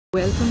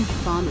Welcome to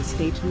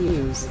Pharmastate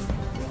News.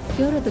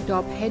 Here are the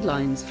top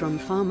headlines from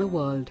Pharma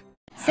World.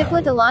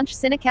 Cipla to launch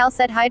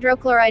cinacalcet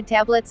hydrochloride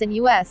tablets in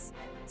U.S.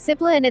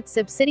 Cipla and its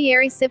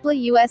subsidiary Cipla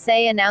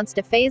USA announced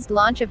a phased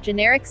launch of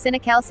generic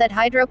cinacalcet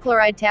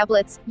hydrochloride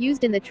tablets,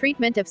 used in the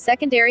treatment of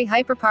secondary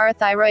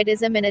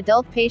hyperparathyroidism in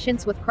adult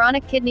patients with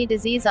chronic kidney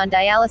disease on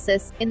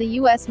dialysis, in the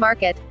U.S.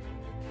 market.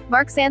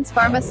 Merck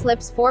Pharma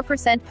slips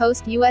 4%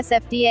 post-U.S.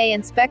 FDA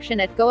inspection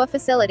at Goa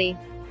facility.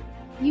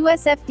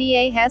 U.S.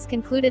 FDA has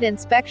concluded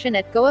inspection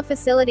at Goa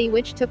facility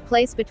which took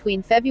place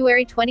between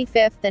February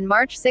 25 and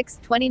March 6,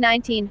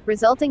 2019,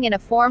 resulting in a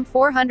Form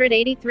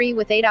 483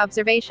 with 8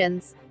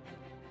 observations.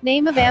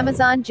 Name of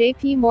Amazon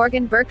J.P.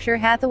 Morgan Berkshire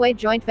Hathaway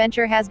joint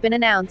venture has been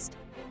announced.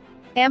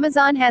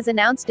 Amazon has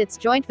announced its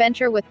joint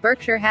venture with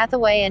Berkshire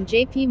Hathaway and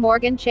J.P.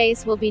 Morgan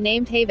Chase will be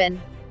named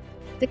Haven.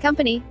 The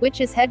company,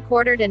 which is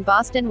headquartered in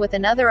Boston with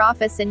another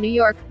office in New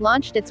York,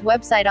 launched its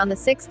website on the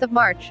 6th of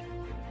March.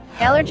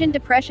 Allergen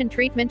depression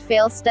treatment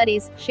fails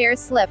studies, shares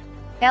slip.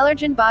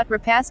 Allergen bought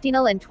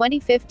Repastinel in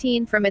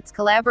 2015 from its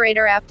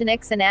collaborator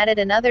Aptonix and added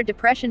another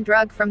depression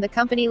drug from the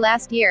company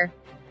last year.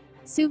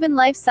 Suven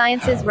Life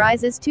Sciences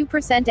rises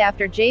 2%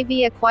 after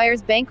JV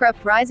acquires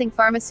bankrupt Rising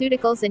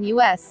Pharmaceuticals in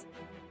U.S.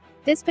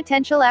 This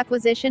potential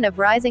acquisition of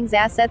Rising's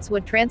assets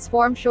would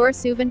transform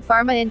Suven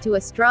Pharma into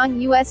a strong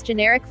U.S.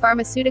 generic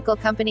pharmaceutical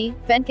company,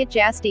 Venkat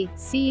Jasti,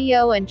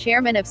 CEO and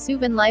chairman of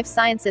Suven Life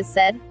Sciences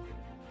said.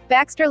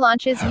 Baxter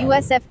launches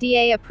U.S.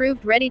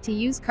 FDA-approved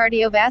ready-to-use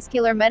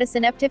cardiovascular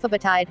medicine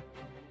eptifibatide.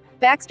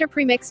 Baxter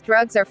premixed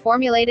drugs are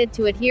formulated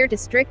to adhere to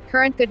strict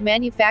current good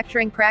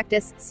manufacturing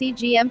practice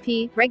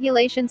 (CGMP)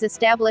 regulations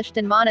established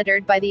and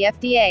monitored by the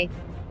FDA.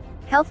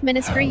 Health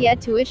Ministry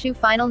yet to issue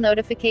final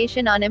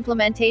notification on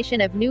implementation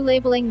of new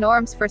labeling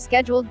norms for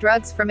scheduled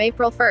drugs from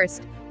April 1.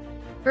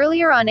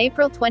 Earlier on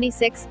April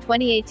 26,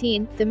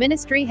 2018, the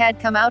ministry had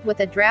come out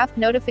with a draft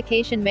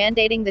notification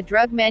mandating the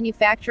drug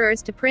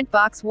manufacturers to print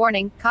box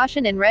warning,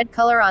 caution in red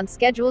color on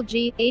Schedule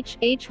G, H,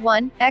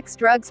 H1, X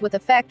drugs with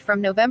effect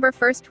from November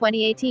 1,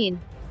 2018.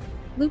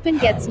 Lupin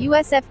gets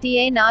US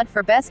FDA nod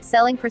for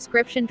best-selling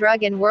prescription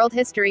drug in world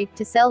history,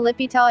 to sell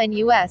Lipitor in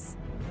US.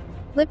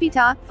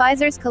 Lipitor,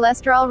 Pfizer's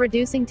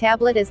cholesterol-reducing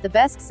tablet is the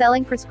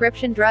best-selling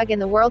prescription drug in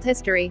the world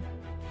history.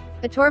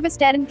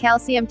 Atorvastatin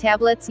calcium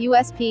tablets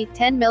USP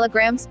 10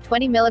 mg,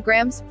 20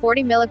 mg,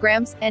 40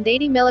 mg, and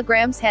 80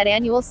 mg had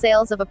annual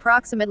sales of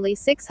approximately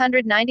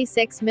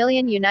 $696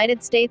 million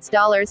US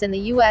dollars in the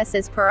US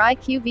as per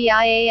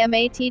IQVIA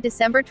MAT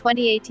December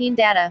 2018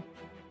 data.